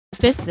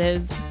This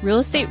is Real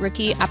Estate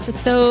Rookie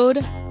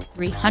episode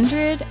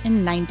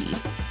 390.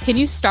 Can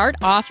you start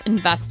off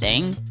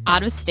investing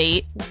out of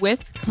state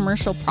with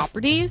commercial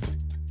properties?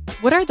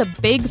 What are the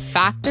big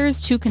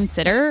factors to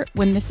consider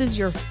when this is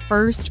your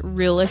first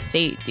real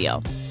estate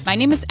deal? My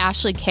name is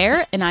Ashley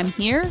Kerr, and I'm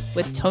here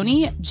with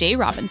Tony J.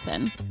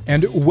 Robinson.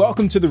 And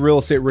welcome to the Real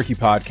Estate Rookie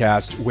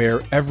podcast,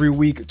 where every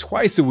week,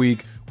 twice a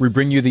week, we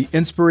bring you the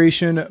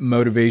inspiration,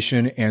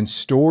 motivation, and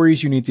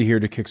stories you need to hear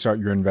to kickstart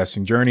your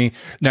investing journey.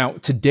 Now,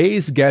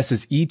 today's guest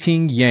is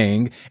Yiting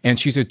Yang, and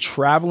she's a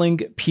traveling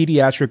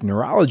pediatric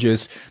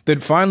neurologist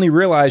that finally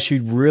realized she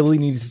really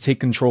needed to take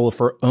control of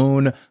her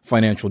own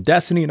financial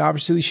destiny. And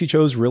obviously, she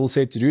chose real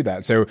estate to do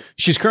that. So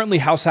she's currently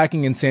house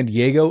hacking in San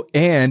Diego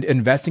and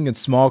investing in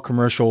small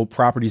commercial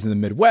properties in the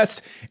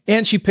Midwest.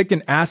 And she picked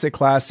an asset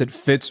class that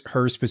fits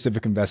her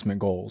specific investment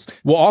goals.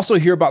 We'll also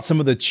hear about some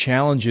of the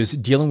challenges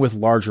dealing with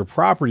larger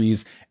properties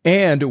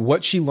and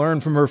what she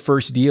learned from her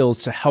first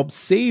deals to help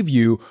save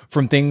you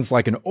from things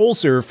like an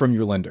ulcer from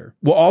your lender.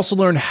 We'll also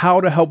learn how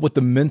to help with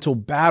the mental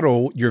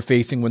battle you're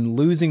facing when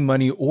losing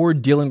money or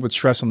dealing with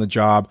stress on the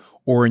job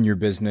or in your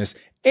business.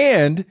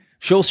 And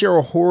she'll share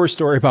a horror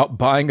story about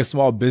buying a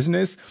small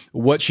business,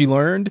 what she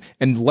learned,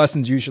 and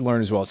lessons you should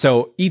learn as well.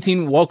 So,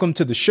 Yiting, welcome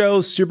to the show.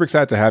 Super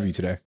excited to have you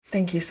today.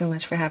 Thank you so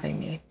much for having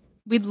me.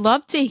 We'd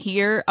love to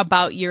hear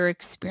about your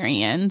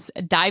experience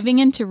diving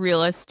into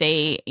real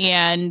estate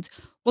and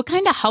what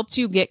kind of helped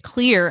you get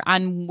clear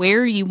on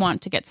where you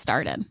want to get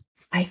started.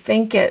 I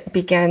think it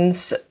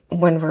begins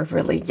when we're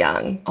really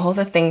young. All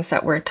the things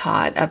that we're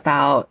taught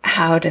about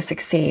how to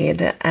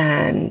succeed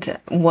and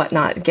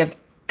whatnot give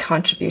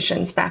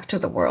contributions back to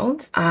the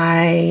world.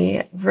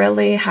 I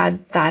really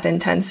had that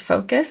intense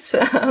focus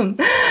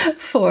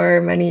for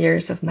many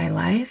years of my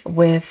life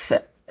with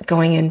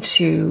going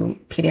into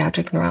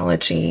pediatric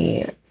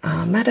neurology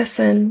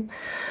medicine,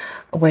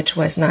 which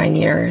was 9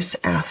 years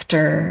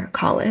after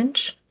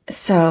college.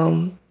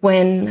 So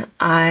when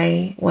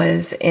I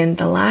was in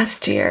the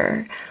last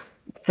year,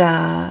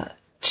 the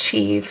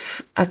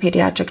chief of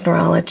pediatric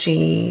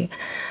neurology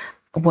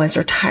was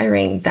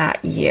retiring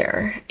that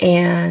year,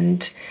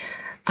 and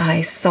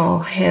I saw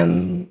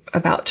him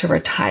about to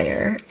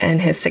retire in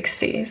his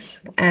 60s,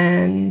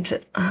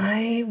 and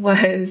I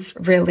was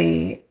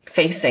really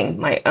facing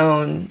my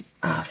own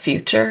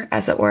future,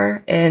 as it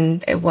were,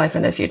 and it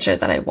wasn't a future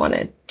that I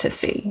wanted to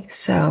see.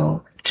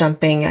 So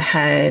jumping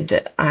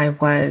ahead, I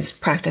was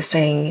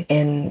practicing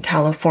in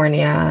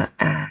California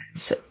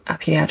as a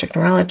pediatric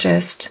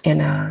neurologist in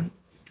a,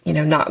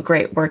 not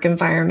great work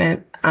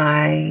environment.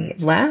 I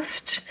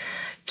left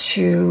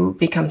to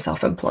become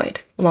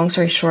self-employed. Long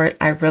story short,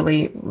 I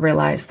really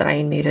realized that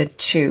I needed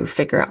to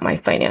figure out my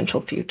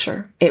financial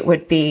future. It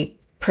would be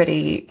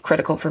pretty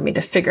critical for me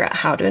to figure out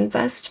how to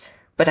invest,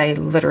 but I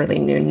literally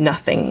knew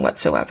nothing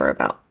whatsoever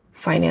about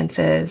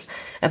finances,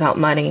 about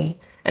money,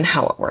 and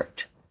how it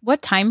worked.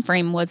 What time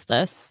frame was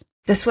this?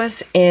 This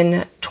was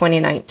in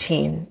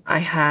 2019. I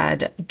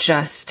had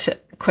just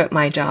quit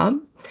my job,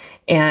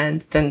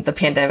 and then the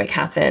pandemic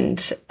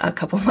happened a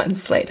couple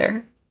months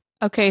later.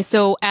 Okay,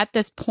 so at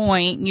this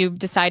point, you've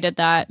decided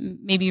that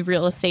maybe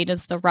real estate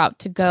is the route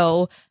to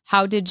go.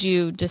 How did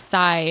you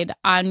decide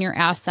on your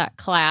asset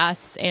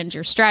class and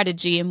your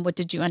strategy, and what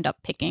did you end up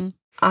picking?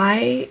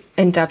 I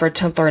endeavored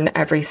to learn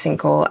every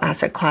single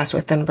asset class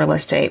within real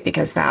estate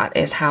because that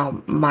is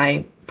how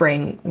my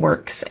brain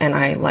works, and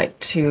I like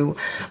to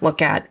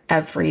look at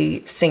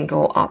every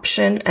single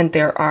option, and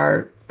there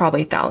are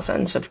probably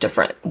thousands of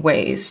different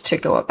ways to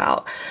go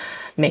about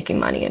making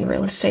money in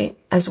real estate,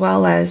 as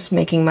well as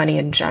making money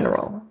in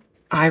general.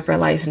 I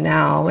realize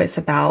now it's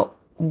about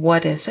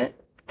what is it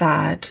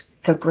that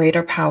the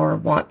greater power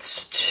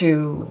wants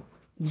to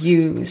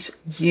use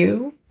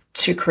you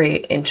to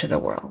create into the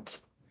world.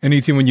 And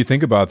Yiting, when you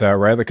think about that,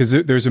 right? Because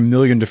there's a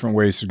million different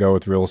ways to go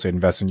with real estate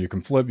investing. You can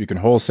flip, you can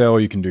wholesale,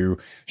 you can do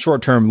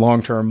short-term,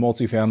 long-term,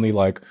 multifamily.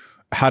 Like,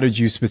 how did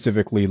you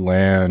specifically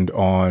land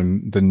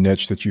on the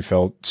niche that you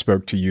felt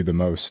spoke to you the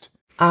most?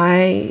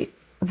 I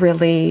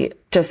really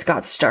just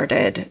got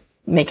started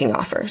making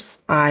offers.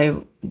 I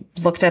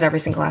looked at every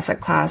single asset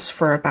class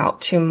for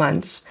about 2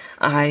 months.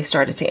 I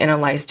started to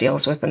analyze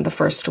deals within the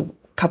first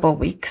couple of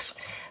weeks,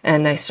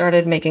 and I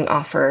started making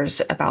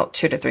offers about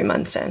 2 to 3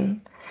 months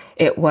in.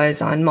 It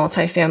was on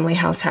multifamily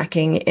house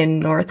hacking in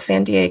North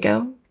San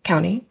Diego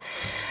County.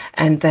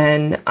 And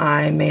then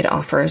I made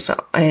offers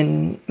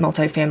in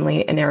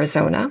multifamily in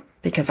Arizona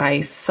because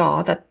I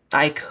saw that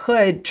I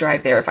could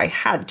drive there if I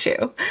had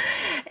to.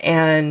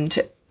 And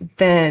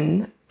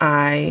then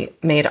I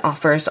made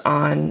offers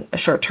on a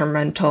short-term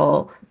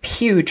rental,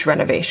 huge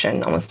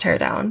renovation, almost tear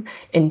down,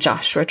 in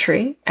Joshua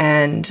Tree.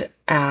 And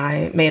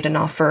I made an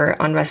offer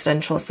on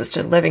residential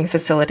assisted living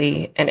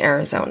facility in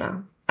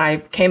Arizona. I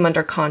came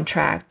under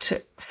contract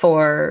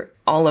for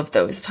all of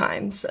those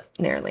times,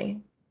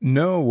 nearly.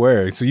 No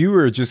way. So you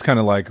were just kind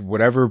of like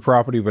whatever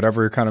property,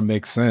 whatever kind of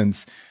makes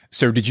sense.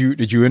 So did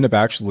you end up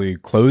actually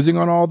closing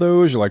on all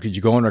those, or like did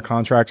you go under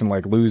contract and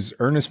like lose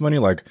earnest money?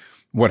 Like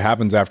what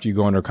happens after you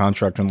go under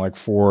contract on like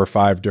 4 or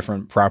 5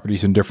 different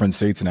properties in different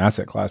states and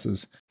asset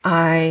classes?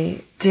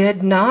 I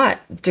did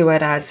not do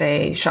it as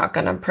a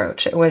shotgun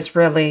approach. It was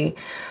really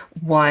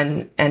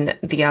one and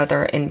the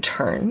other in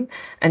turn.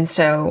 And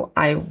so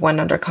I went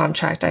under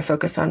contract. I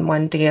focused on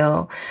one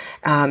deal.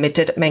 It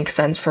didn't make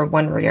sense for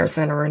one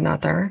reason or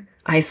another.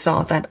 I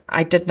saw that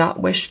I did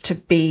not wish to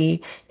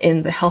be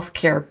in the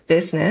healthcare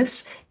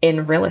business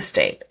in real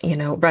estate. You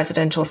know,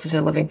 residential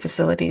assisted living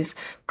facilities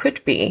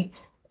could be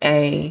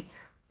a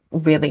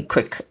really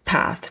quick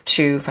path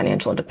to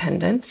financial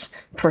independence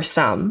for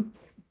some,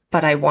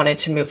 but I wanted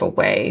to move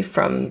away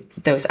from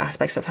those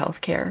aspects of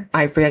healthcare.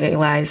 I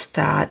realized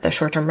that the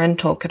short-term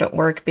rental couldn't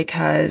work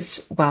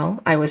because,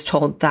 well, I was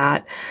told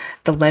that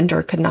the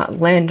lender could not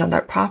lend on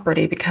that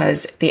property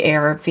because the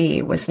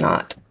ARV was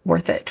not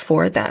worth it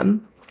for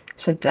them.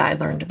 So I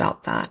learned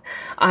about that.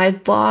 I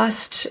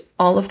lost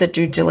all of the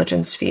due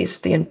diligence fees,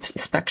 the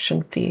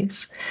inspection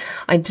fees.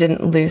 I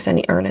didn't lose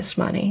any earnest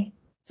money.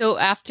 So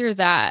after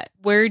that,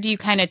 where do you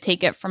kind of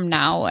take it from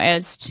now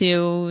as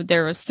to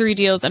there was 3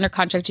 deals under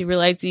contract? You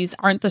realize these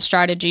aren't the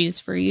strategies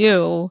for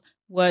you.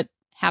 What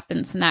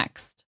happens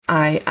next?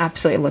 I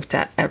absolutely looked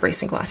at every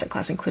single asset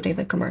class, including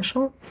the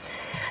commercial.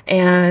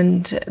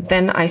 And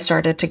then I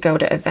started to go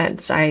to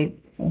events. I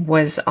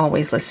was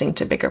always listening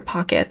to Bigger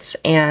Pockets,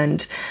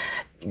 and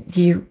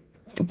you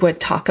would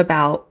talk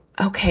about,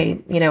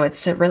 okay, you know,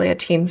 it's really a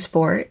team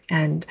sport.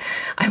 And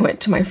I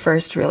went to my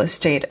first real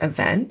estate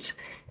event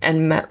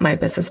and met my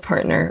business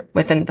partner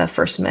within the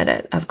first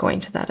minute of going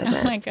to that event.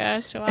 Oh my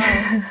gosh,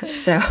 wow.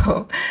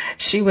 So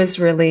she was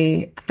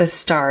really the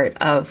start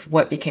of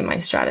what became my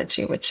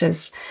strategy, which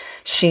is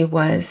she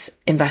was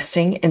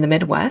investing in the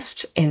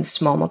Midwest in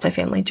small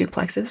multifamily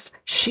duplexes.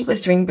 She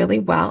was doing really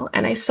well.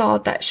 And I saw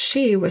that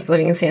she was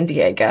living in San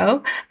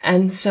Diego.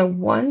 And so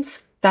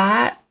once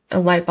that a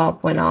light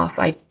bulb went off,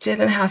 I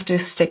didn't have to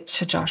stick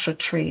to Joshua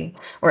Tree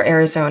or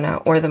Arizona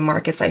or the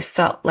markets I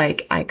felt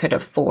like I could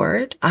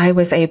afford. I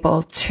was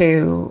able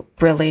to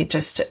really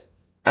just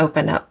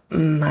open up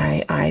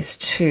my eyes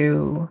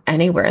to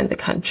anywhere in the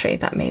country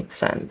that made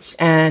sense.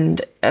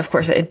 And of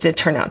course, it did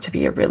turn out to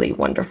be a really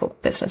wonderful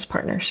business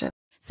partnership.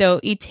 So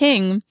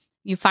Yiting,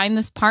 you find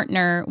this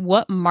partner.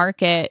 What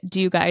market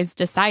do you guys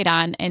decide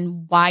on,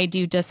 and why do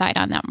you decide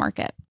on that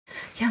market?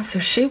 Yeah, so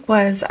she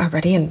was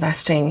already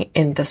investing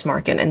in this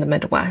market in the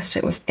Midwest.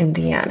 It was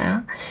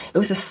Indiana. It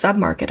was a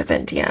submarket of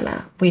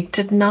Indiana. We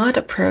did not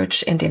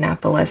approach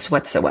Indianapolis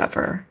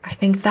whatsoever. I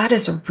think that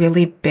is a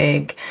really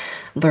big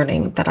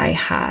learning that I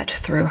had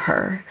through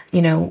her.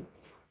 You know,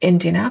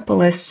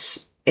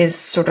 Indianapolis is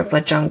sort of a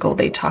jungle.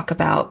 They talk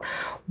about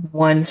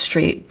one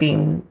street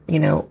being, you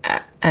know,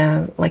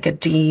 like a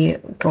D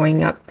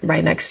going up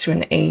right next to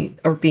an A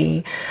or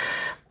B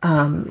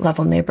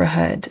level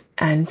neighborhood.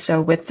 And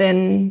so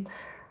within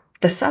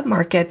the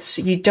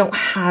submarkets, you don't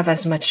have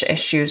as much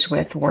issues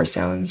with war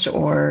zones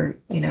or,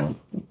 you know,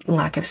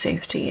 lack of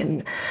safety.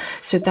 And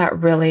so that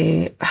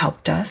really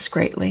helped us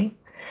greatly.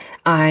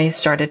 I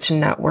started to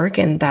network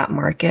in that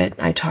market.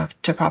 I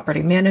talked to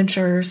property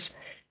managers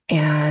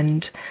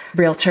and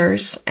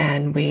realtors,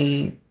 and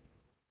we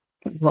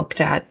looked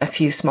at a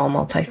few small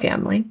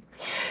multifamily.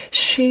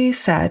 She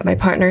said, my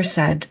partner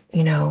said,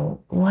 you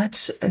know,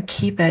 let's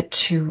keep it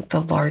to the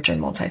larger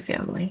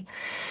multifamily.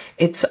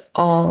 It's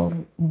all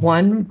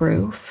one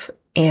roof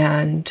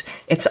and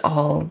it's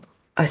all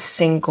a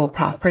single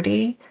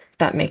property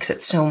that makes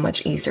it so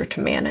much easier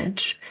to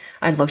manage.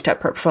 I looked at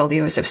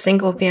portfolios of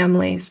single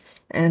families,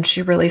 and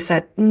she really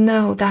said,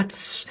 no,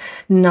 that's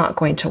not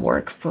going to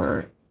work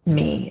for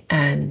me.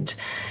 And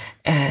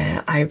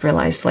I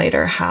realized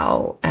later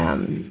how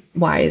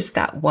wise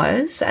that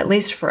was, at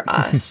least for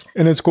us.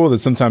 And it's cool that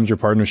sometimes your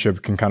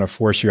partnership can kind of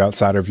force you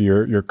outside of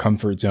your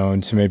comfort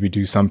zone to maybe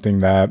do something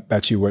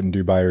that you wouldn't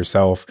do by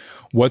yourself.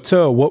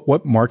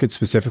 What market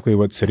specifically,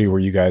 what city were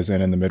you guys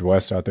in the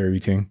Midwest out there,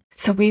 Yiting?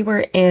 So we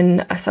were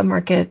in a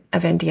submarket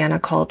of Indiana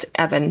called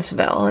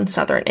Evansville in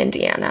southern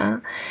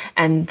Indiana.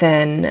 And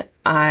then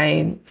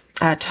I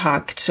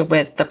talked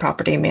with the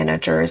property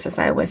managers as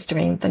I was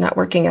doing the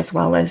networking, as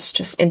well as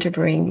just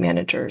interviewing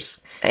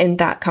managers. In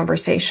that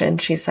conversation,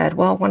 she said,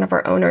 well, one of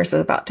our owners is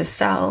about to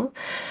sell.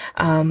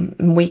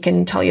 We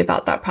can tell you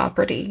about that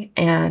property.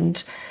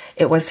 And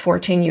it was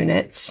 14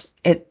 units.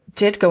 It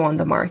did go on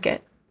the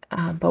market,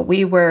 but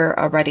we were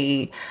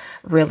already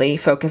really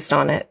focused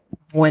on it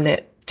when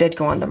it did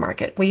go on the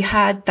market. We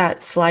had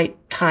that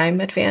slight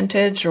time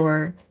advantage,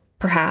 or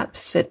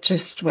perhaps it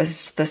just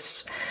was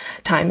this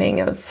timing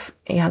of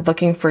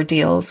looking for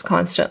deals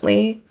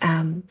constantly.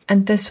 And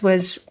this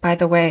was, by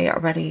the way,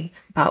 already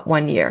about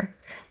 1 year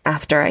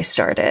after I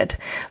started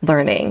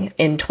learning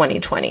in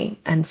 2020.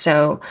 And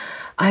so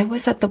I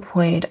was at the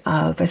point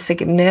of a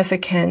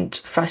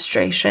significant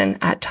frustration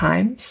at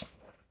times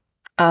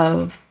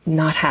of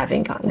not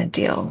having gotten a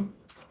deal.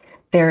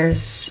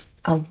 There's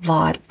a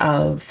lot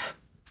of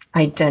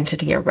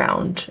identity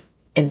around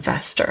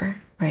investor,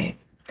 right?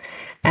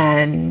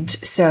 And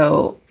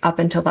so up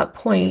until that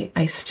point,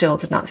 I still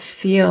did not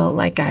feel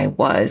like I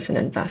was an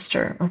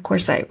investor. Of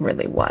course, I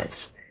really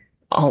was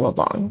all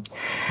along.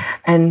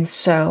 And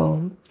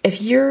so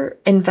if you're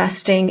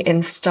investing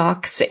in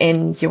stocks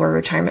in your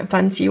retirement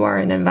funds, you are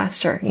an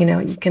investor.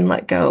 You can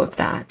let go of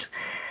that.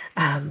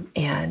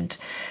 And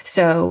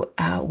so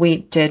we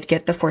did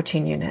get the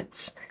 14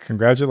 units.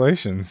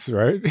 Congratulations,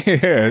 right?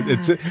 Yeah,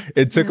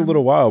 it took a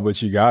little while,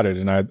 but you got it.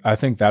 And I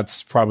think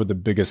that's probably the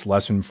biggest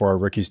lesson for our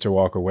rookies to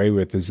walk away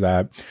with is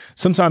that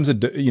sometimes,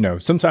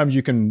 sometimes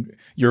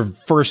your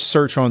first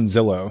search on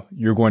Zillow,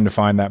 you're going to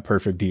find that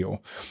perfect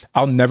deal.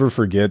 I'll never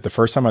forget the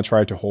first time I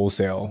tried to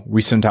wholesale,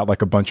 we sent out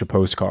like a bunch of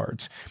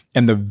postcards.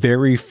 And the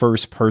very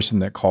first person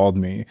that called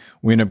me,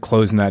 we ended up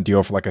closing that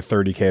deal for like a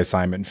 $30K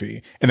assignment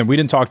fee. And then we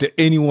didn't talk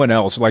to anyone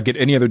else, like get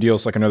any other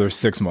deals for like another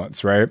 6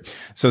 months, right?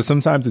 So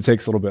sometimes it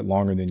takes a little bit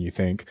longer than you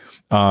think.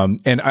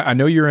 And I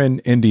know you're in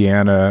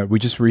Indiana. We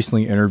just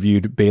recently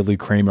interviewed Bailey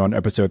Kramer on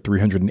episode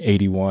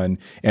 381,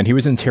 and he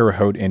was in Terre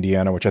Haute,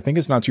 Indiana, which I think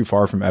is not too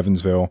far from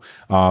Evansville.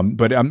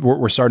 But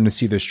we're starting to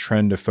see this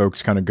trend of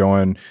folks kind of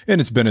going, and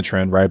it's been a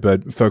trend, right?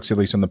 But folks, at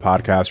least on the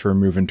podcast, are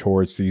moving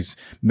towards these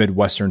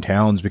Midwestern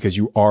towns because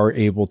you are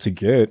able to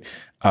get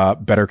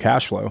better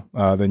cash flow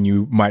than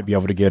you might be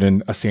able to get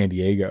in a San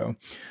Diego.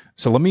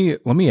 So let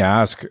me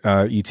ask,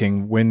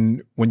 Yiting,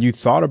 when you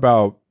thought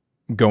about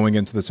going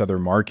into this other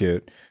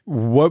market,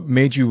 what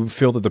made you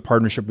feel that the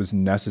partnership was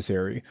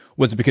necessary?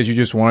 Was it because you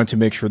just wanted to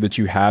make sure that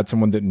you had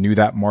someone that knew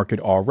that market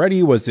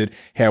already? Was it,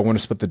 hey, I want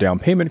to split the down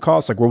payment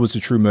costs? Like, what was the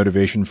true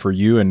motivation for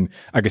you? And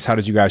I guess, how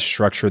did you guys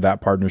structure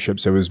that partnership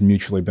so it was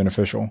mutually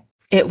beneficial?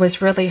 It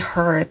was really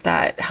her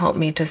that helped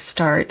me to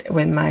start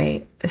with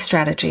my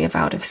strategy of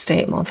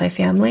out-of-state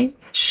multifamily.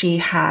 She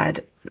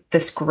had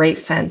this great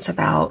sense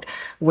about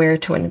where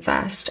to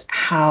invest,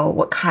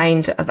 what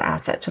kind of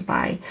asset to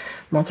buy,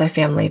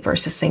 multifamily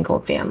versus single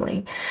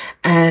family.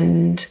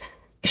 And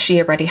she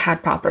already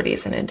had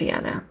properties in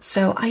Indiana.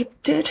 So I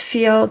did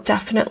feel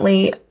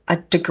definitely a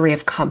degree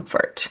of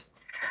comfort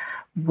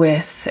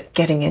with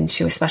getting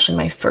into, especially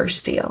my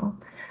first deal.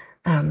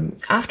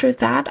 After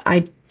that,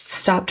 I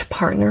stopped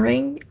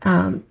partnering,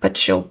 but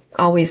she'll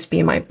always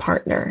be my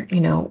partner.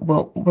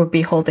 We'll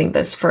be holding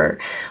this for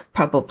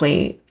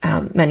probably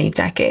many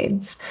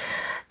decades.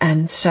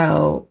 And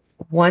so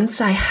once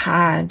I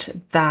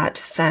had that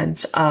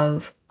sense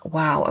of,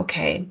 wow,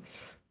 okay,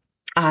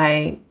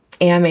 I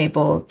am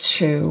able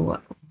to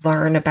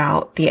learn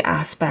about the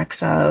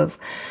aspects of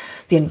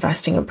the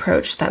investing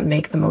approach that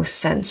make the most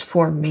sense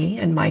for me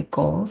and my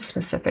goals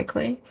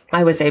specifically,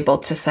 I was able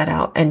to set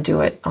out and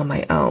do it on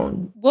my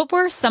own. What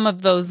were some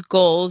of those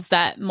goals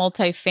that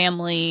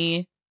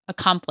multifamily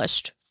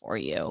accomplished for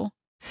you?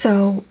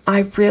 So I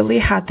really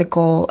had the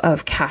goal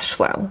of cash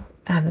flow.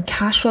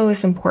 Cash flow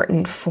is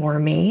important for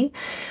me.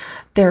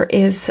 There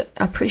is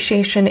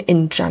appreciation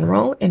in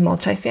general in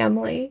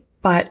multifamily,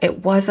 but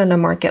it wasn't a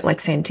market like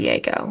San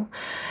Diego.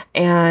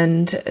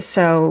 And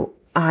so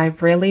I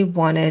really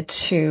wanted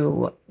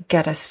to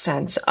get a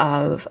sense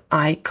of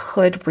I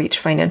could reach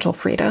financial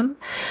freedom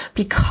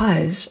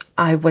because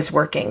I was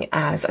working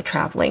as a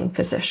traveling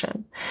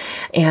physician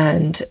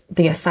and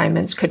the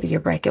assignments could be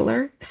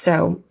irregular.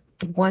 So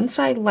once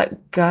I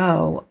let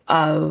go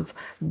of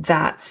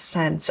that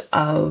sense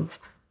of,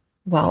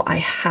 well, I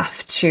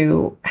have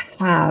to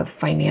have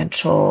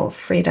financial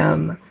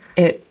freedom,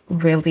 it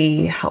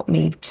really helped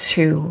me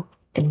to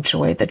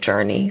enjoy the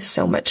journey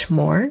so much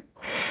more.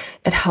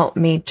 It helped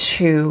me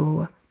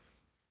to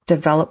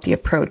develop the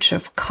approach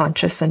of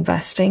conscious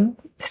investing.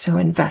 So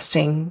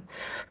investing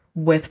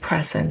with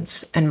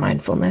presence and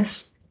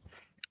mindfulness.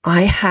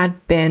 I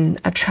had been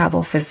a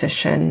travel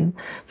physician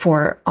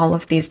for all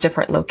of these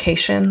different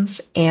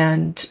locations,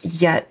 and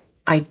yet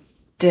I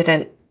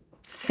didn't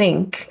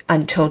think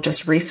until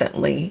just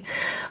recently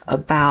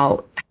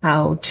about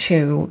how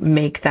to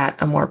make that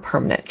a more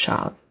permanent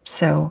job.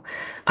 So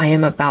I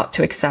am about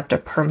to accept a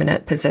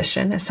permanent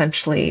position,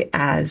 essentially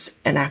as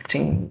an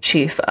acting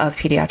chief of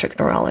pediatric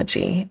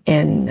neurology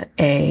in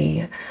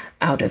a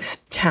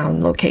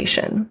out-of-town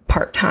location,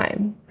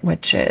 part-time,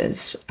 which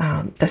is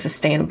the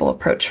sustainable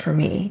approach for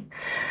me.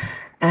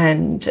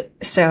 And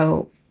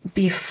so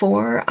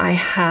before I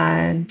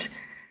had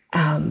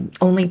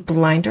only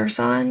blinders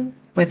on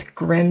with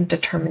grim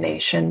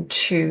determination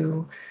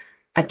to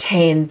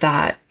attain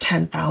that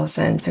 $10,000,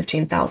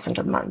 $15,000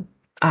 a month,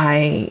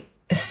 I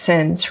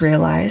since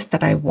realized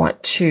that I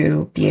want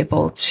to be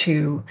able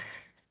to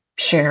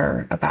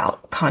share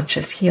about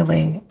conscious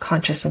healing,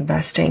 conscious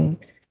investing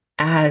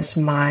as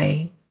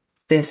my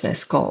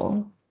business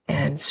goal.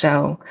 And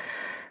so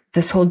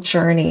this whole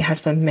journey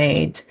has been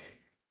made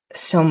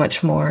so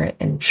much more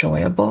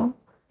enjoyable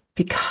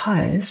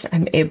because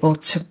I'm able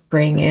to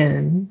bring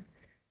in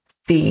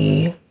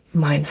the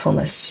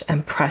mindfulness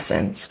and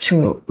presence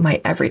to my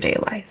everyday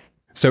life.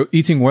 So,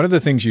 Yiting, one of the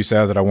things you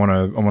said that I want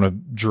to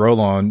drill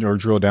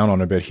down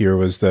on a bit here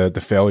was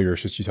the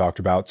failures that you talked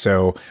about.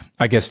 So,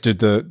 I guess did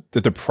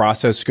the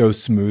process go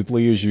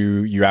smoothly as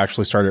you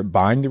actually started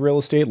buying the real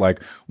estate?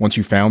 Like once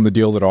you found the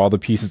deal that all the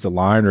pieces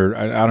aligned, or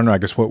I don't know. I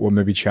guess what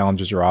maybe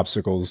challenges or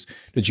obstacles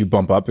did you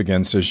bump up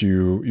against as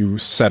you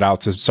set out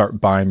to start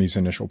buying these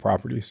initial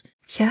properties?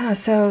 Yeah.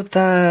 So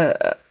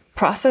the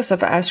process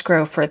of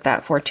escrow for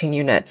that 14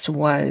 units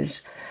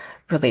was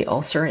really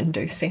ulcer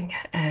inducing,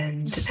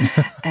 and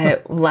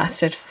it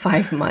lasted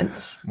 5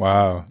 months.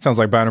 Wow. Sounds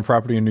like buying a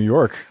property in New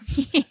York.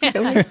 Yeah,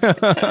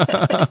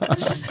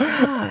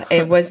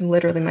 it was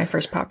literally my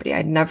first property.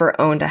 I'd never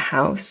owned a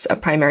house, a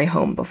primary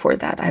home before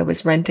that. I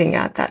was renting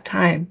at that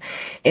time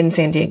in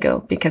San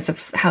Diego because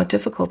of how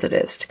difficult it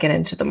is to get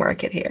into the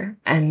market here.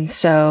 And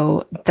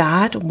so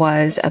that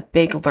was a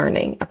big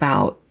learning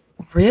about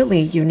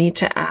really you need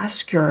to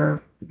ask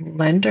your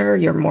lender,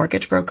 your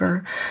mortgage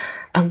broker,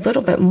 a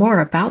little bit more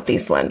about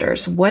these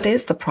lenders. What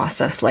is the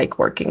process like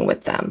working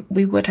with them?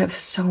 We would have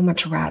so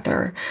much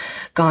rather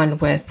gone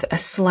with a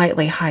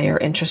slightly higher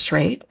interest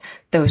rate.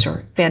 Those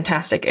are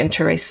fantastic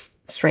interest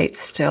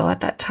rates still at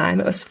that time.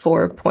 It was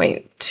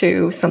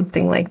 4.2,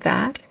 something like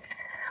that.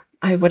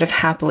 I would have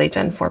happily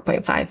done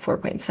 4.5,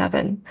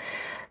 4.7.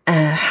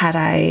 Had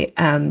I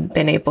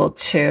been able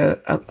to,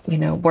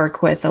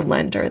 work with a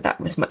lender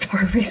that was much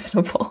more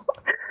reasonable.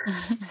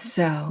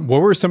 So,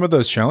 what were some of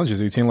those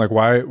challenges, Yiting? Like,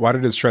 why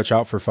did it stretch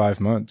out for 5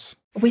 months?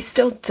 We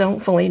still don't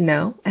fully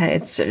know.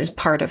 It's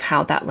part of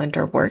how that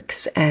lender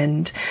works.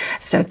 And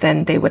so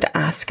then they would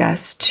ask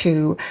us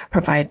to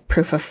provide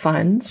proof of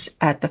funds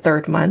at the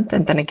 3rd month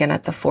and then again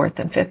at the 4th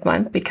and 5th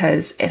month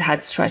because it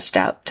had stretched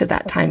out to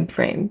that time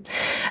frame.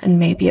 And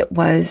maybe it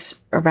was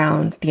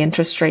around the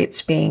interest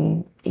rates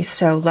being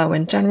so low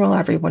in general,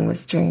 everyone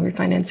was doing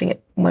refinancing.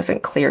 It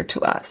wasn't clear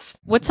to us.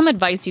 What's some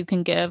advice you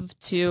can give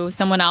to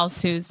someone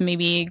else who's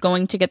maybe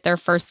going to get their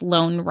first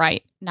loan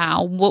right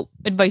now? What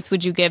advice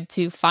would you give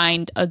to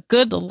find a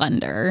good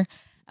lender,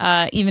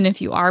 even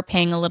if you are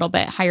paying a little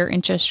bit higher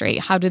interest rate?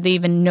 How do they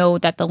even know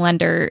that the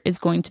lender is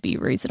going to be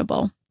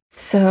reasonable?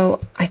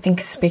 So I think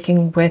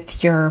speaking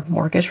with your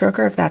mortgage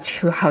broker, if that's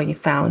how you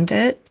found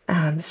it,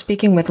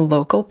 speaking with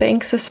local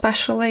banks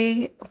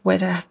especially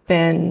would have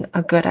been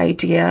a good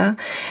idea.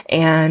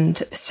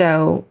 And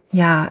so,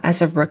 yeah,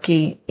 as a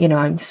rookie,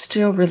 I'm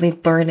still really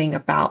learning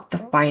about the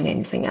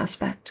financing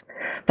aspect.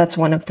 That's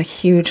one of the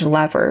huge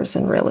levers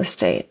in real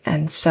estate.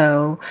 And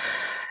so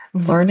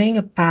learning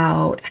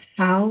about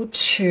how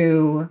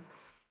to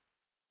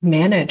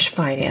manage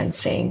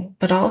financing,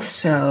 but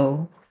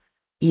also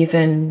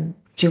even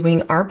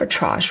doing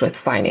arbitrage with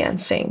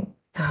financing.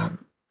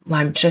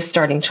 I'm just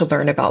starting to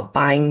learn about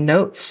buying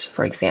notes,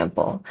 for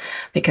example,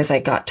 because I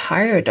got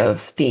tired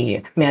of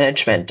the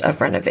management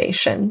of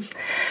renovations.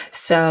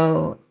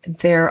 So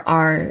there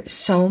are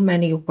so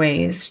many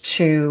ways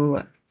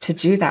to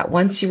do that.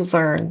 Once you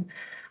learn,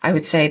 I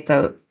would say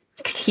the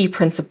key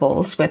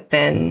principles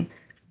within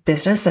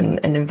business and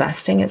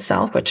investing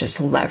itself, which is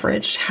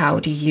leverage. How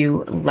do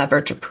you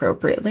leverage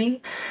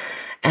appropriately?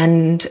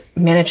 And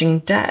managing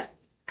debt.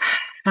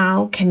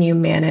 How can you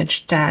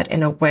manage debt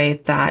in a way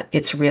that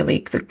it's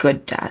really the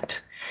good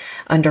debt?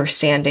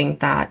 Understanding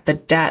that the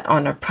debt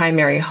on a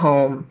primary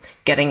home,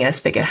 getting as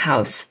big a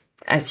house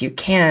as you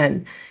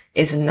can,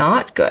 is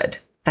not good.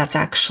 That's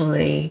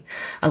actually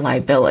a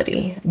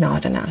liability,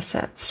 not an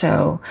asset.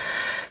 So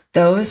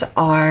those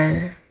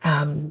are,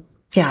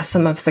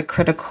 some of the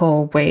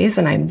critical ways.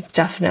 And I'm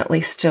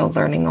definitely still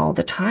learning all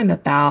the time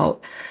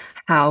about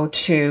how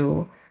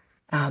to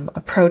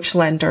approach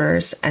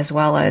lenders, as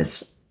well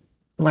as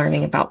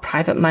learning about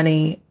private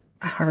money,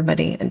 hard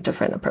money, and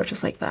different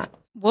approaches like that.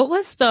 What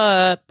was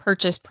the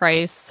purchase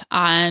price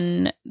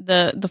on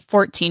the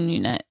 14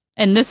 unit?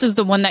 And this is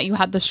the one that you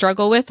had the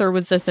struggle with, or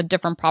was this a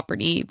different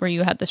property where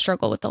you had the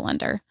struggle with the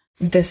lender?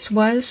 This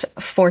was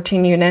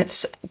 14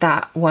 units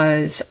that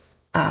was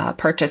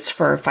purchased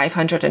for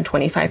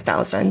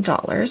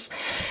 $525,000.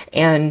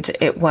 And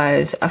it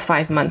was a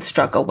 5-month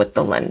struggle with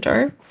the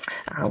lender.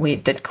 We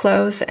did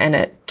close and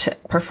it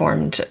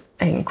performed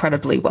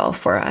incredibly well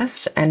for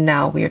us. And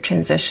now we are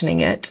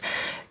transitioning it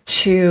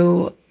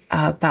to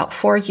about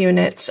 4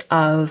 units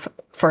of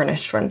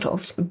furnished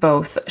rentals,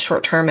 both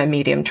short-term and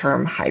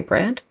medium-term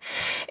hybrid.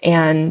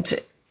 And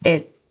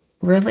it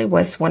really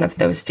was one of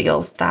those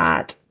deals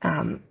that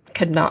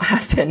could not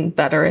have been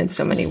better in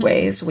so many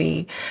ways.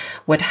 We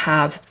would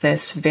have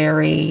this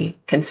very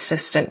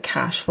consistent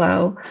cash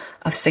flow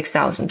of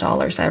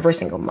 $6,000 every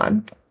single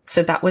month.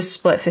 So that was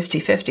split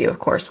 50-50, of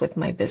course, with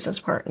my business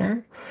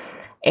partner.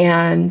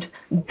 And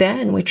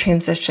then we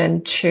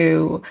transitioned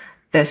to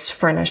this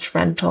furnished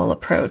rental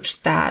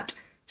approach that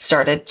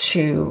started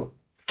to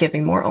give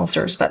me more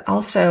ulcers, but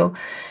also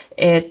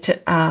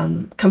it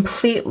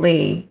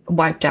completely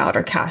wiped out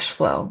our cash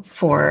flow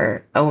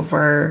for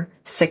over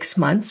 6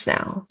 months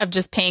now. Of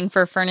just paying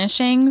for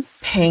furnishings?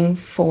 Paying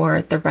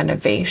for the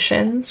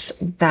renovations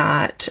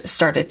that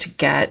started to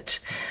get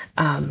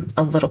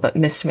a little bit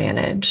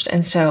mismanaged.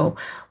 And so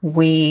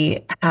we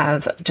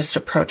have just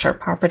approached our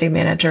property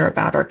manager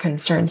about our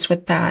concerns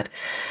with that.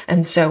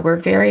 And so we're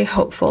very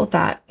hopeful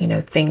that,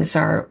 things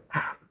are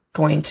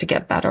going to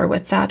get better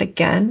with that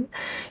again.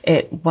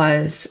 It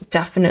was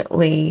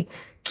definitely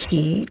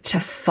key to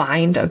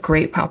find a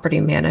great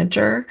property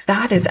manager.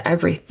 That is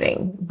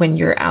everything when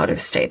you're out of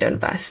state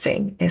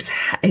investing, is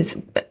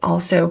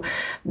also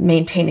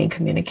maintaining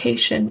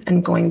communication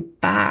and going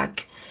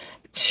back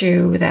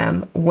to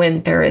them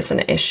when there is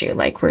an issue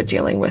like we're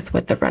dealing with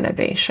the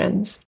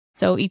renovations.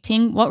 So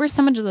Yiting, what were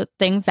some of the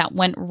things that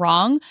went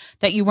wrong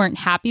that you weren't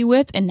happy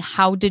with, and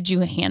how did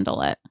you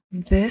handle it?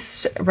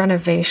 This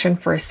renovation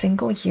for a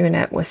single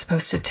unit was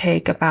supposed to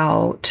take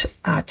about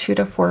 2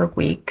 to 4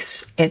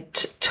 weeks.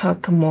 It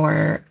took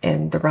more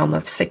in the realm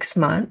of 6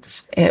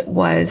 months. It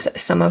was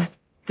some of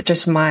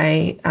just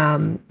my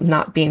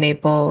not being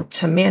able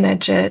to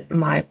manage it.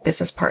 My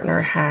business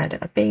partner had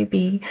a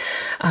baby,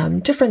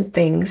 different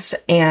things.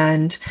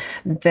 And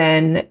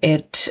then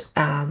it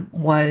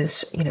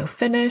was,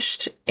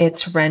 finished.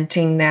 It's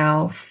renting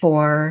now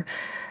for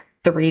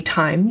 3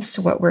 times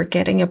what we're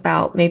getting,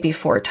 about maybe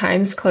 4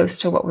 times close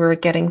to what we were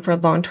getting for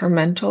long-term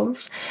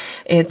rentals.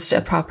 It's a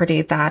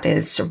property that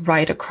is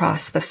right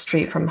across the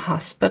street from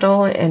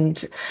hospital.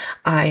 And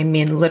I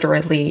mean,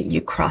 literally you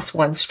cross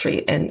one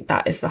street and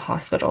that is the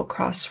hospital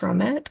across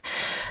from it.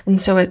 And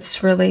so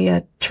it's really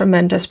a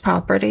tremendous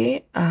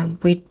property.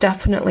 We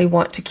definitely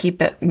want to keep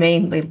it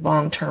mainly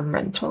long-term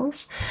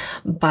rentals,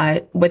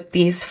 but with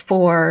these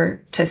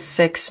 4 to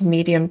 6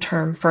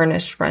 medium-term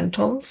furnished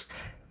rentals,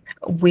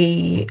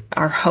 we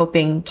are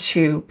hoping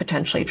to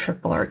potentially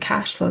triple our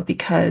cash flow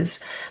because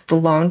the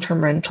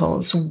long-term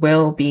rentals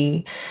will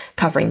be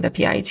covering the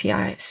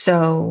PITI.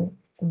 So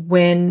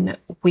when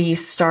we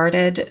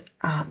started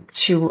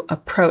to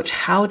approach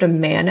how to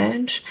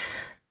manage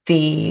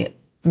the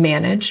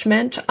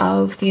management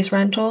of these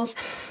rentals,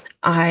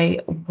 I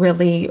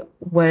really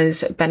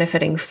was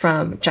benefiting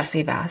from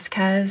Jesse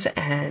Vasquez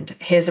and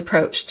his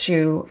approach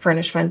to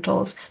furnished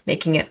rentals,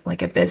 making it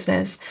like a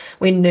business.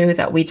 We knew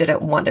that we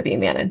didn't want to be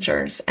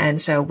managers.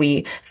 And so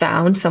we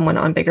found someone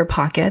on Bigger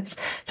Pockets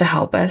to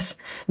help us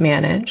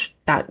manage.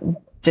 That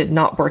did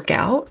not work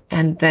out.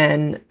 And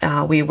then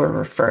we were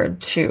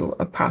referred to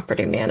a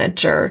property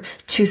manager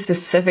to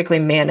specifically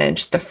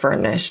manage the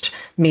furnished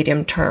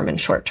medium-term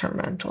and short-term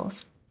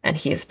rentals. And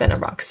he's been a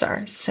rock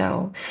star.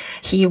 So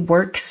he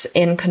works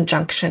in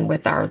conjunction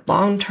with our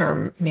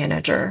long-term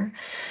manager.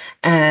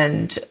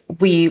 And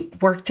we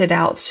worked it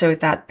out so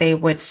that they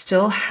would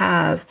still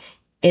have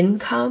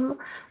income,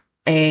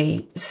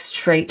 a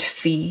straight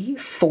fee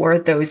for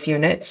those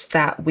units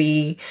that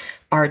we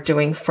are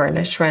doing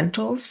furnished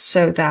rentals,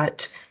 so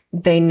that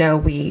they know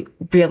we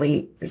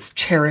really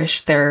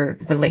cherish their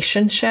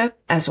relationship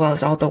as well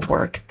as all the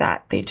work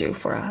that they do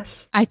for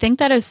us. I think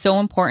that is so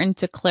important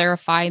to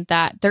clarify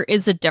that there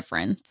is a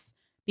difference.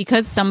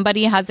 Because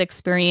somebody has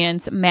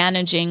experience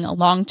managing a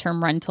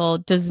long-term rental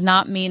does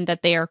not mean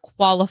that they are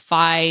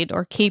qualified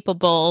or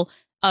capable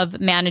of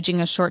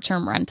managing a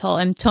short-term rental.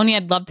 And Tony,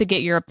 I'd love to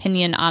get your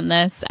opinion on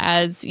this,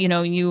 as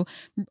you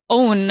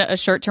own a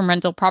short-term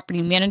rental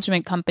property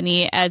management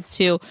company, as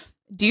to,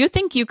 do you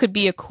think you could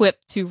be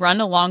equipped to run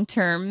a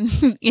long-term,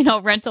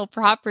 rental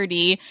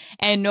property,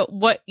 and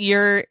what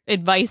your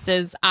advice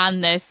is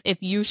on this, if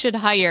you should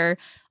hire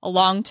a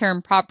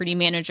long-term property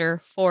manager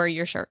for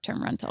your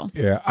short-term rental?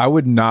 Yeah, I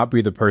would not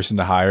be the person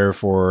to hire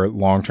for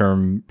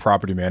long-term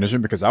property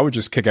management, because I would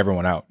just kick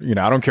everyone out.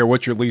 I don't care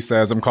what your lease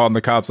says. I'm calling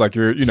the cops like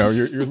you're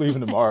leaving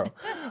tomorrow.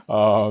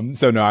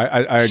 So no,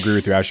 I agree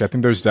with you, Ashley. I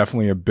think there's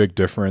definitely a big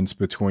difference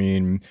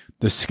between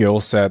the skill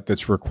set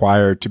that's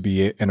required to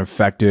be an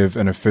effective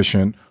and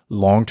efficient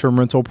long-term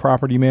rental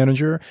property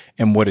manager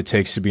and what it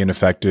takes to be an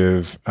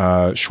effective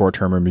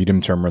short-term or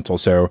medium-term rental.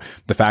 So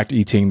the fact,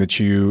 Yiting, that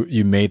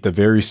you made the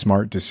very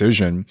smart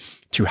decision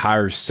to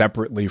hire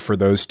separately for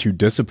those 2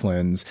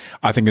 disciplines,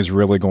 I think is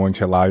really going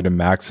to allow you to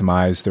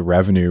maximize the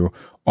revenue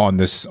on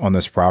this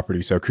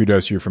property. So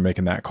kudos to you for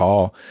making that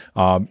call.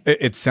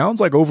 It sounds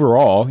like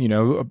overall,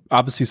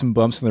 obviously some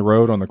bumps in the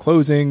road on the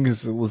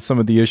closings, some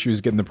of the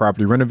issues getting the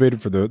property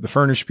renovated for the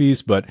furnished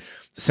piece, but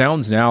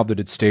sounds now that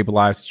it's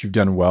stabilized, you've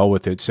done well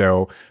with it.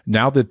 So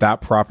now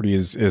that property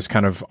is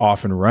kind of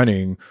off and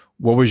running,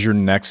 what was your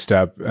next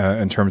step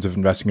in terms of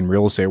investing in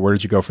real estate? Where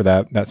did you go for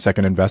that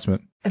second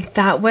investment?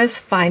 That was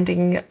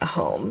finding a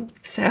home.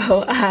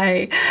 So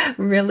I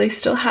really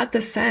still had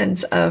the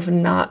sense of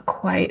not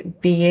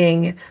quite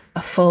being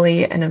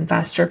fully an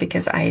investor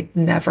because I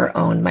never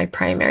owned my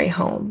primary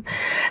home.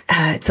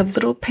 It's a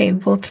little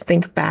painful to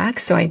think back.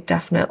 So I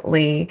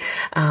definitely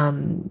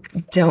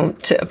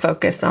don't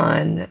focus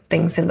on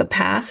things in the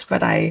past,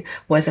 but I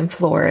was in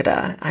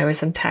Florida. I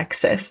was in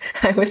Texas.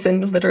 I was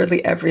in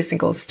literally every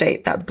single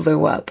state that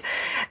blew up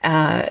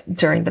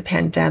during the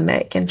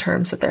pandemic in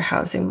terms of their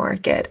housing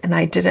market. And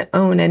I didn't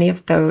own any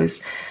of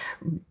those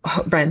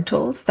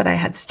rentals that I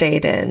had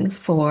stayed in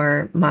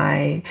for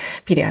my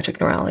pediatric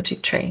neurology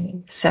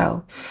training.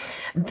 So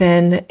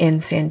then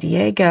in San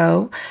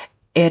Diego,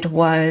 it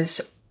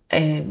was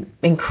an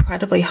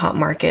incredibly hot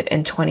market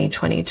in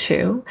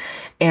 2022.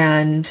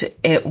 And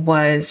it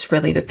was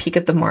really the peak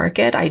of the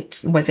market. I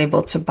was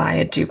able to buy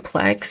a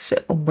duplex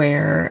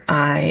where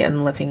I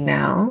am living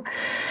now.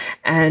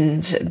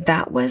 And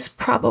that was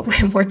probably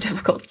a more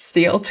difficult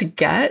deal to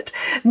get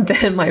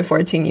than my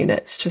 14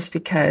 units, just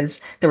because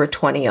there were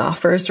 20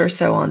 offers or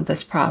so on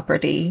this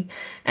property.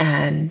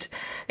 And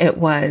it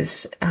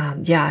was,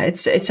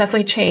 it's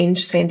definitely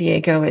changed. San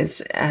Diego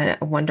is a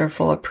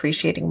wonderful,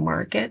 appreciating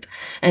market.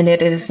 And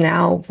it is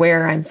now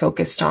where I'm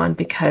focused on,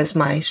 because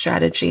my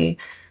strategy,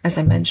 as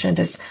I mentioned,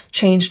 has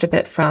changed a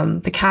bit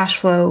from the cash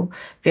flow,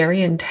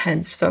 very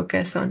intense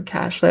focus on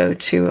cash flow,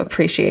 to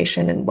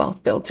appreciation and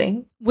wealth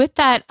building. With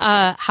that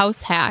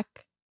house hack,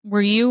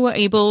 were you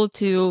able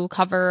to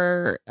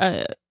cover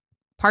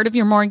part of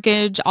your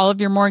mortgage, all of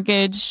your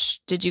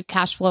mortgage? Did you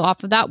cash flow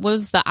off of that? What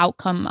was the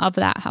outcome of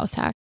that house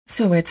hack?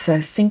 So it's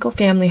a single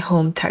family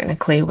home,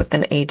 technically, with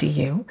an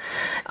ADU.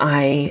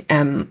 I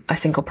am a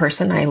single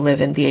person. I live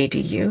in the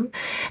ADU,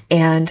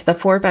 and the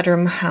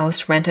 4-bedroom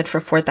house rented for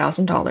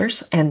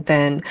 $4,000. And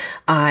then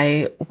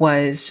I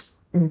was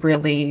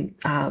really,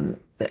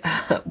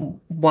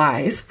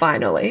 wise,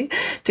 finally,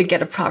 to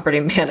get a property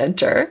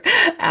manager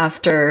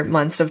after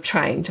months of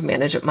trying to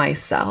manage it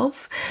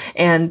myself.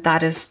 And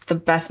that is the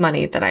best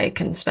money that I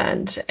can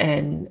spend.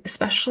 And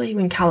especially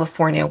in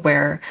California,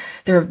 where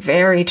there are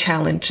very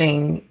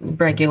challenging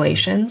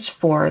regulations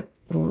for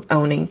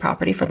owning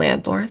property for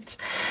landlords,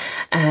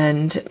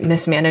 and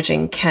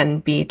mismanaging can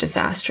be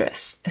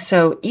disastrous.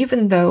 So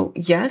even though,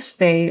 yes,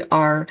 they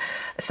are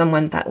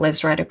someone that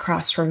lives right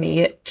across from me,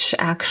 it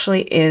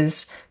actually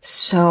is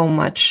so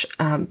much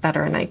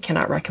better, and I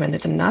cannot recommend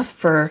it enough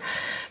for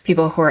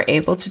people who are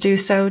able to do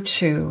so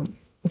to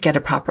get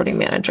a property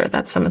manager.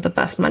 That's some of the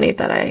best money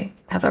that I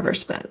have ever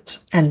spent.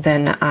 And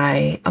then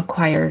I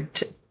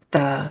acquired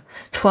the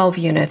 12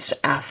 units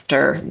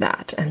after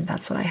that, and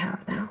that's what I have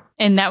now.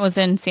 And that was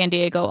in San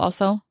Diego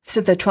also? So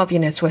the 12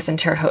 units was in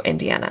Terre Haute,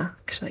 Indiana,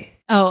 actually.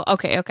 Oh,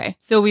 okay.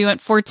 So we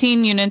went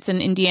 14 units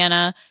in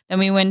Indiana, then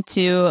we went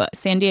to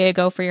San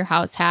Diego for your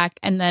house hack,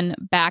 and then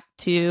back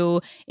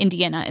to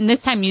Indiana. And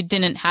this time you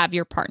didn't have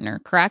your partner,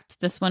 correct?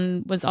 This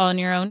one was all on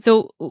your own.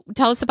 So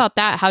tell us about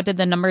that. How did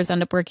the numbers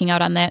end up working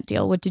out on that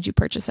deal? What did you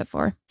purchase it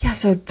for? Yeah,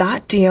 so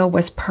that deal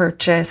was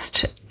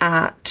purchased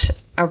at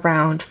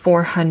around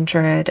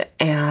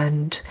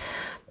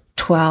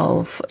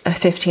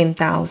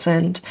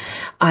 15,000.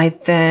 I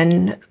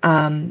then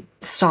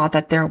saw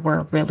that there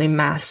were really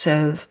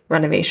massive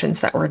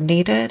renovations that were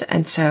needed.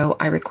 And so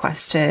I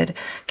requested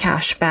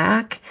cash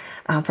back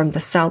from the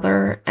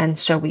seller. And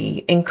so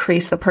we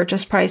increased the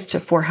purchase price to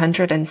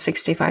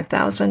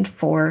 $465,000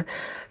 for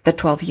the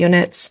 12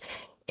 units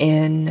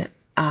and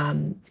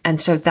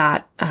so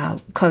that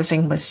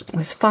closing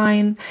was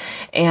fine.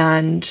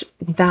 And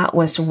that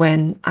was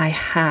when I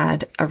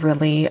had a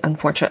really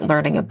unfortunate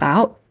learning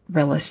about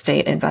real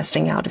estate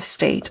investing out of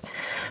state,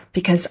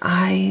 because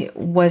I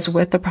was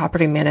with the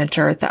property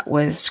manager that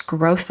was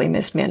grossly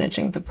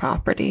mismanaging the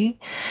property.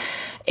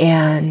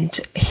 And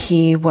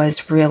he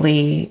was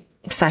really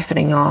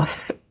siphoning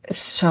off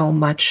so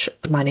much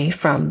money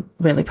from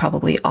really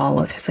probably all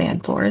of his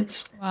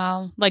landlords.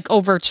 Wow. Like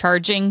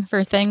overcharging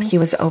for things? He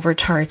was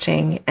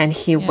overcharging, and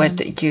he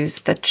would use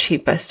the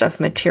cheapest of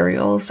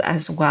materials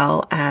as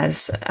well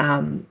as,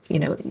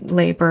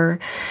 labor.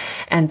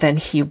 And then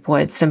he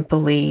would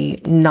simply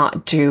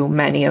not do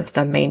many of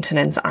the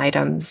maintenance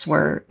items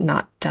were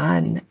not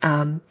done.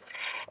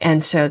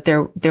 And so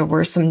there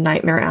were some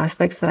nightmare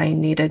aspects that I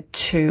needed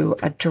to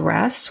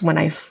address when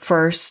I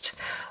first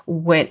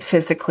went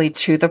physically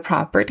to the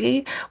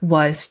property,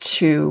 was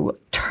to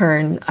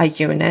turn a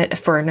unit,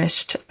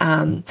 furnish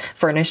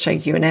a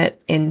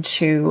unit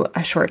into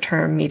a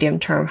short-term,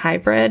 medium-term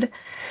hybrid.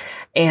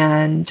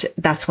 And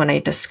that's when I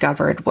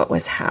discovered what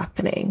was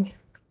happening.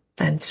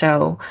 And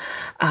so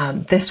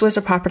this was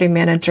a property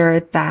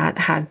manager that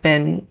had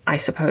been, I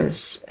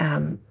suppose,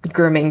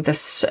 grooming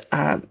this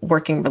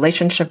working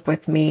relationship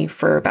with me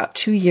for about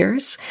 2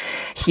 years.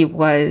 He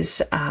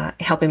was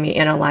helping me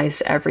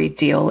analyze every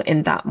deal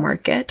in that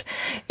market.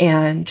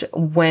 And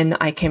when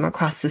I came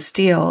across this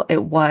deal,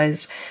 it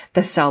was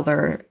the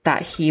seller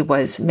that he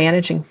was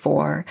managing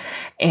for.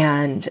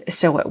 And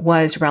so it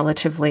was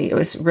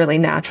really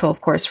natural,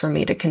 of course, for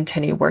me to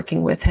continue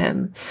working with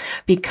him,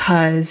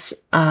 because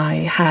I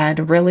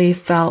had really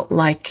felt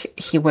like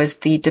he was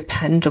the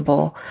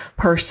dependable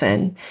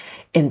person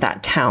in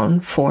that town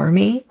for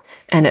me.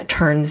 And it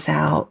turns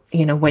out,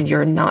 when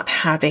you're not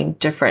having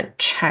different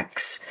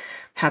checks,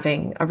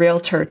 having a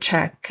realtor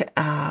check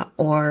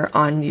or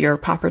on your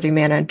property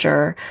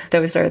manager,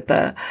 those are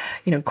the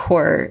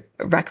core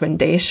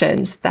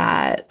recommendations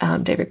that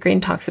David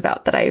Green talks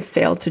about that I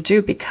failed to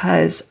do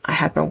because I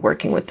had been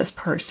working with this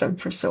person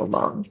for so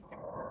long.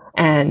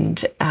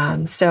 And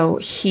so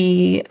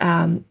he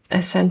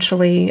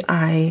essentially,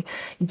 I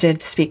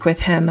did speak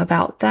with him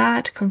about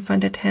that,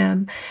 confronted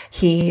him.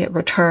 He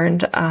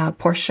returned a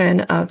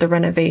portion of the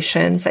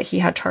renovations that he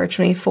had charged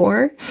me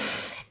for.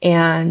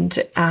 And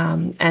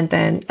then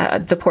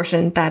the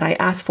portion that I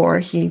asked for,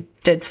 he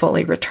did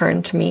fully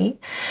return to me.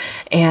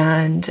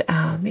 And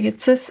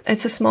it's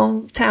a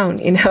small town,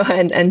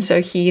 and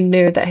so he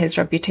knew that his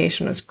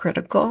reputation was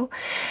critical.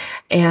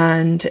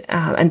 And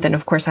then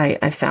of course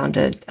I found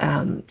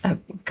a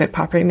good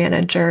property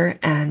manager,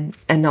 and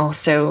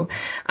also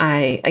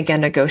I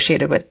again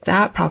negotiated with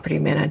that property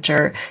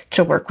manager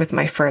to work with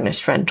my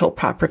furnished rental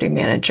property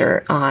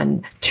manager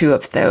on 2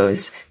 of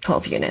those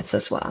 12 units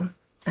as well.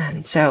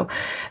 And so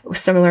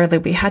similarly,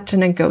 we had to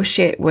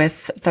negotiate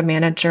with the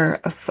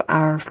manager of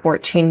our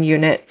 14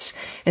 units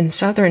in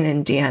Southern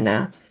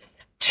Indiana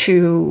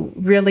to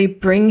really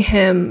bring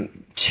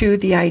him to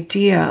the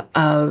idea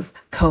of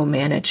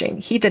co-managing.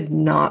 He did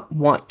not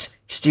want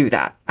to do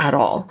that at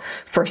all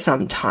for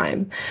some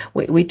time.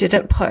 We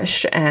didn't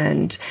push,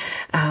 and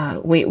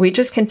we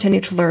just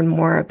continued to learn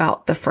more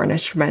about the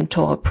furnished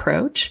rental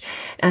approach.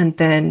 And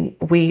then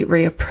we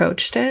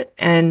reapproached it,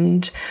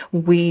 and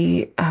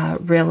we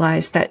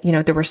realized that,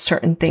 there were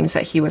certain things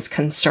that he was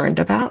concerned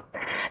about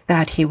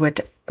that he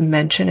would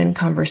mention in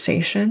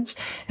conversations,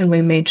 and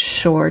we made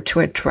sure to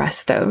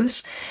address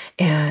those.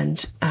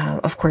 And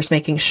of course,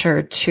 making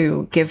sure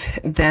to give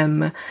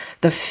them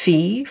the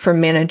fee for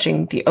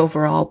managing the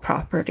overall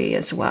property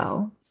as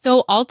well.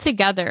 So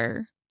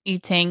altogether,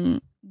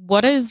 Yiting,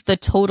 what is the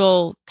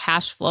total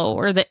cash flow,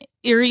 or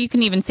you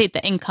can even say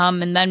the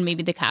income and then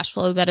maybe the cash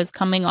flow that is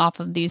coming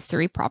off of these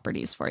 3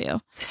 properties for you?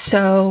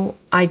 So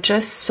I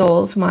just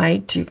sold my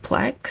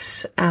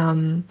duplex,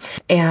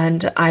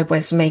 and I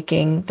was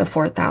making the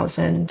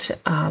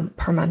 $4,000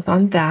 per month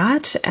on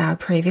that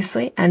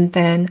previously. And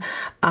then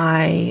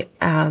I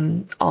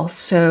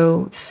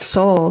also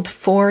sold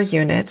 4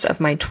 units of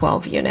my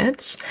 12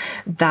 units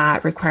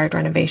that required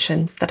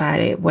renovations that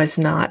I was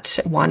not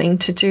wanting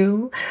to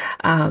do.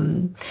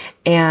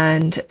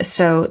 And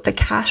so the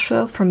cash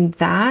flow from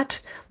that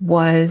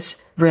was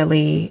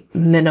really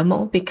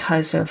minimal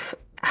because of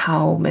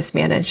how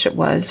mismanaged it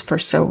was for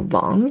so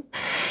long.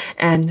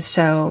 And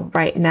so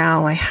right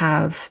now I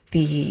have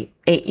the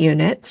 8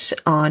 units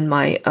on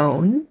my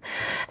own,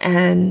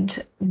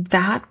 and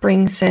that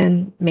brings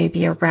in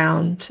maybe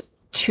around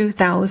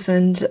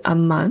 $2,000 a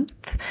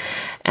month.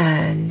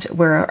 And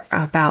we're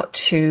about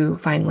to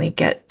finally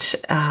get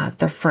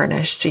the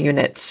furnished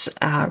units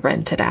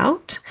rented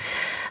out.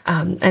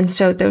 And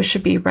so those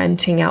should be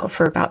renting out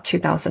for about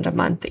 $2,000 a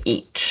month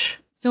each.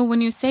 So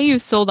when you say you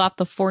sold off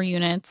the 4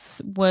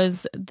 units,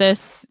 was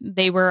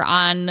they were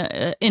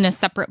in a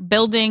separate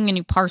building and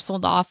you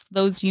parceled off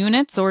those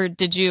units, or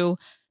did you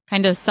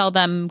kind of sell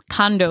them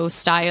condo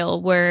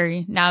style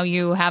where now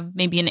you have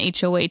maybe an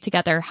HOA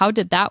together? How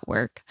did that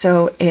work?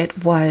 So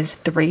it was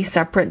 3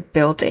 separate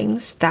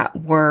buildings that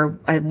were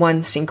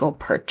one single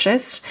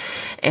purchase,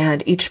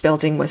 and each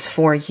building was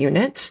 4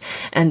 units.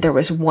 And there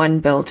was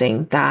one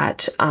building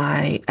that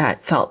I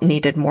felt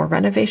needed more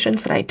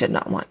renovations that I did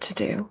not want to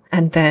do.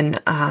 And then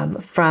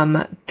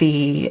from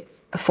the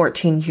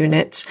 14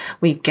 units,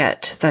 we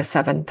get the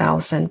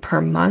 $7,000 per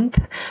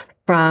month.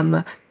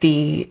 From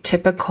the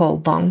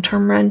typical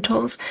long-term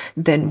rentals,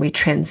 then we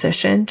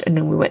transitioned and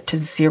then we went to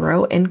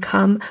 0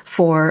 income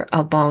for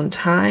a long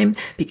time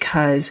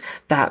because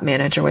that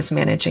manager was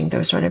managing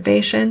those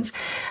renovations.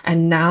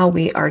 And now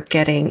we are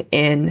getting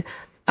in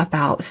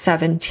about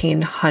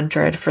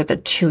 $1,700 for the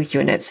 2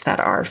 units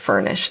that are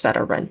furnished that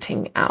are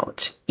renting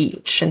out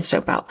each. And so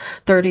about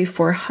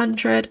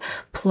 $3,400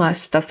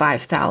 plus the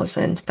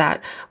 $5,000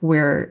 that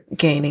we're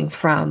gaining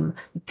from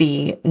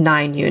the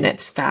 9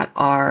 units that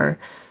are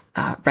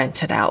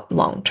rented out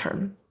long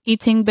term.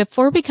 Yiting,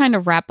 before we kind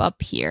of wrap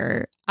up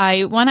here,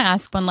 I want to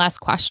ask one last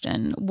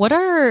question. What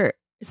are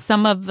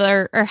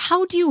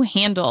how do you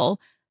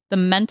handle the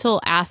mental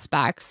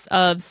aspects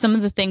of some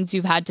of the things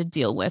you've had to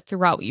deal with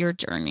throughout your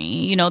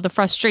journey? The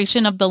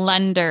frustration of the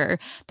lender,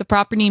 the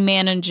property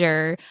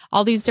manager,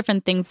 all these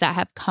different things that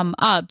have come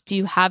up. Do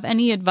you have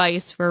any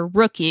advice for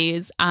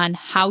rookies on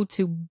how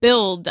to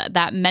build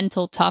that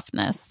mental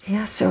toughness?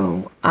 Yeah,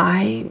 so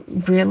I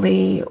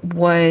really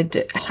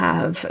would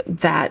have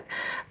that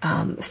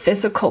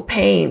physical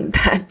pain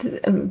that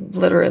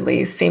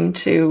literally seemed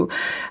to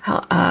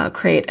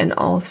create an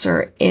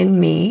ulcer in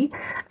me,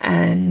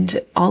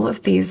 and all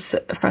of these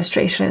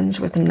frustrations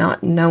with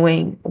not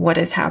knowing what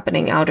is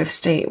happening out of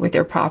state with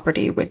your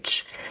property,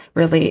 which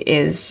really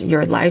is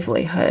your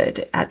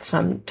livelihood at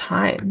some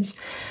times.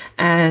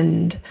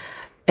 And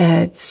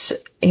it's,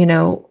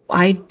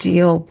 I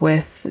deal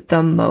with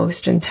the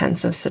most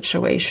intensive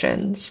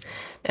situations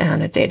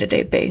on a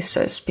day-to-day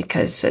basis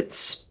because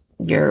it's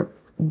your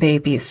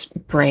baby's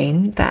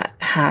brain that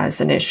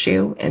has an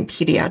issue in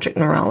pediatric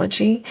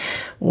neurology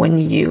when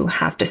you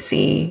have to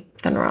see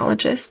the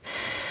neurologist.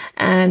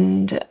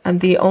 And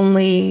the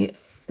only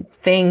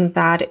thing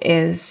that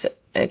is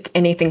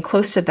anything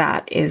close to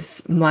that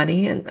is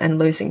money and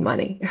losing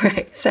money,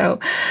 right? So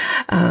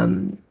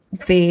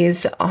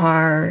these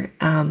are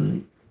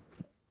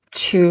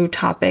two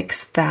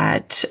topics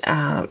that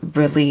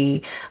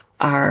really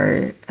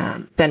are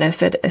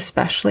benefit,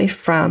 especially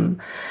from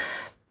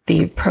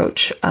the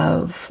approach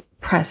of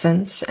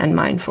presence and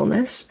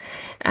mindfulness.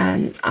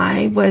 And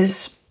I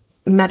was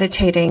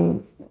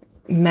meditating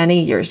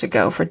many years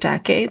ago for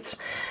decades,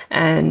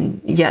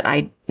 and yet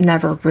I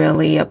never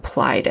really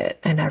applied it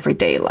in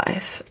everyday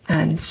life.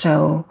 And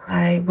so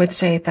I would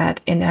say that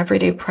in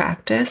everyday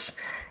practice,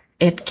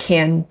 it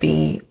can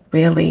be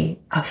really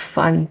a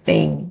fun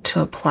thing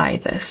to apply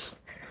this,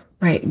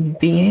 right?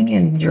 Being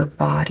in your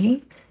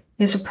body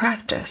is a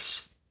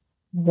practice.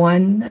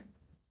 One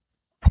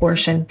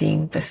portion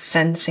being the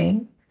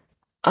sensing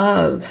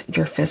of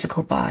your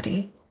physical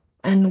body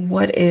and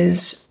what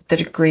is the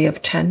degree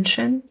of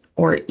tension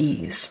or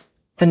ease.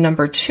 The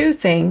number two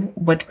thing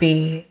would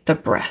be the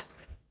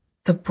breath.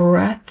 The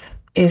breath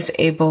is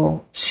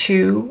able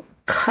to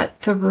cut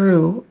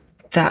through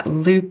that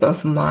loop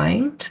of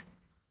mind.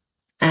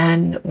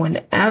 And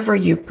whenever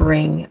you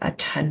bring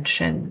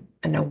attention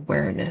and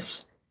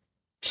awareness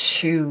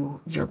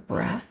to your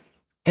breath,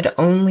 it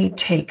only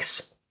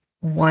takes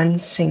one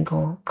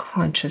single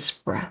conscious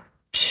breath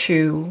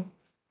to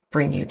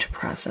bring you to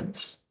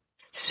presence.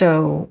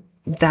 So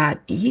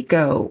that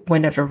ego,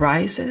 when it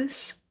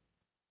arises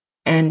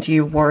and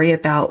you worry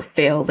about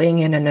failing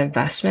in an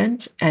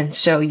investment, and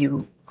so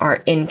you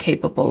are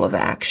incapable of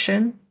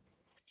action,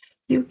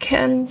 you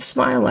can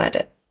smile at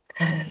it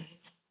and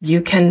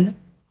you can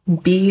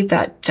be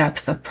that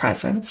depth of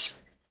presence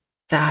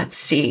that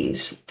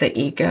sees the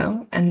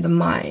ego and the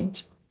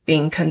mind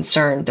being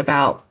concerned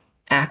about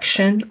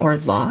action or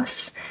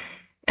loss,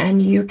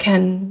 and you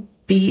can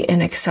be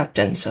in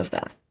acceptance of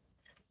that.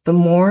 The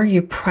more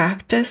you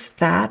practice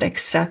that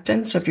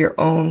acceptance of your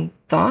own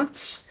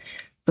thoughts,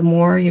 the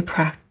more you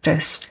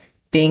practice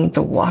being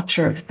the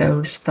watcher of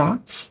those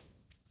thoughts,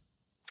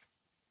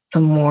 the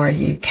more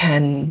you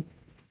can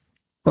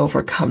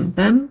overcome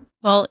them.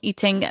 Well,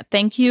 Yiting,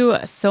 thank you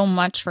so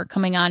much for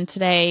coming on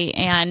today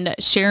and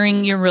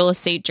sharing your real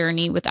estate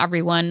journey with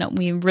everyone.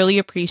 We really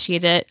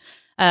appreciate it.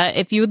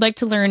 If you would like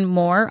to learn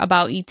more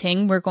about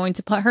Yiting, we're going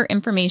to put her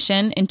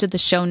information into the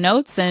show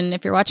notes. And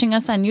if you're watching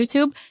us on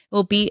YouTube, it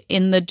will be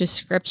in the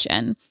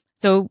description.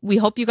 So we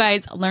hope you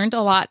guys learned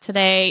a lot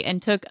today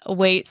and took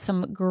away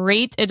some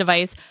great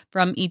advice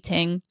from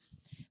Yiting.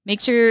 Make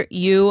sure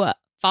you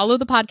follow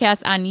the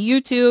podcast on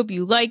YouTube,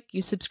 you like,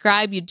 you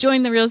subscribe, you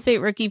join the Real Estate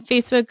Rookie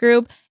Facebook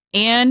group,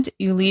 and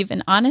you leave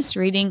an honest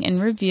rating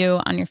and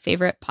review on your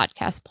favorite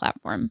podcast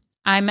platform.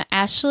 I'm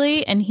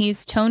Ashley and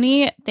he's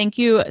Tony. Thank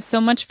you so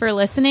much for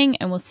listening,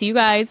 and we'll see you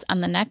guys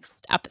on the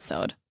next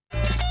episode.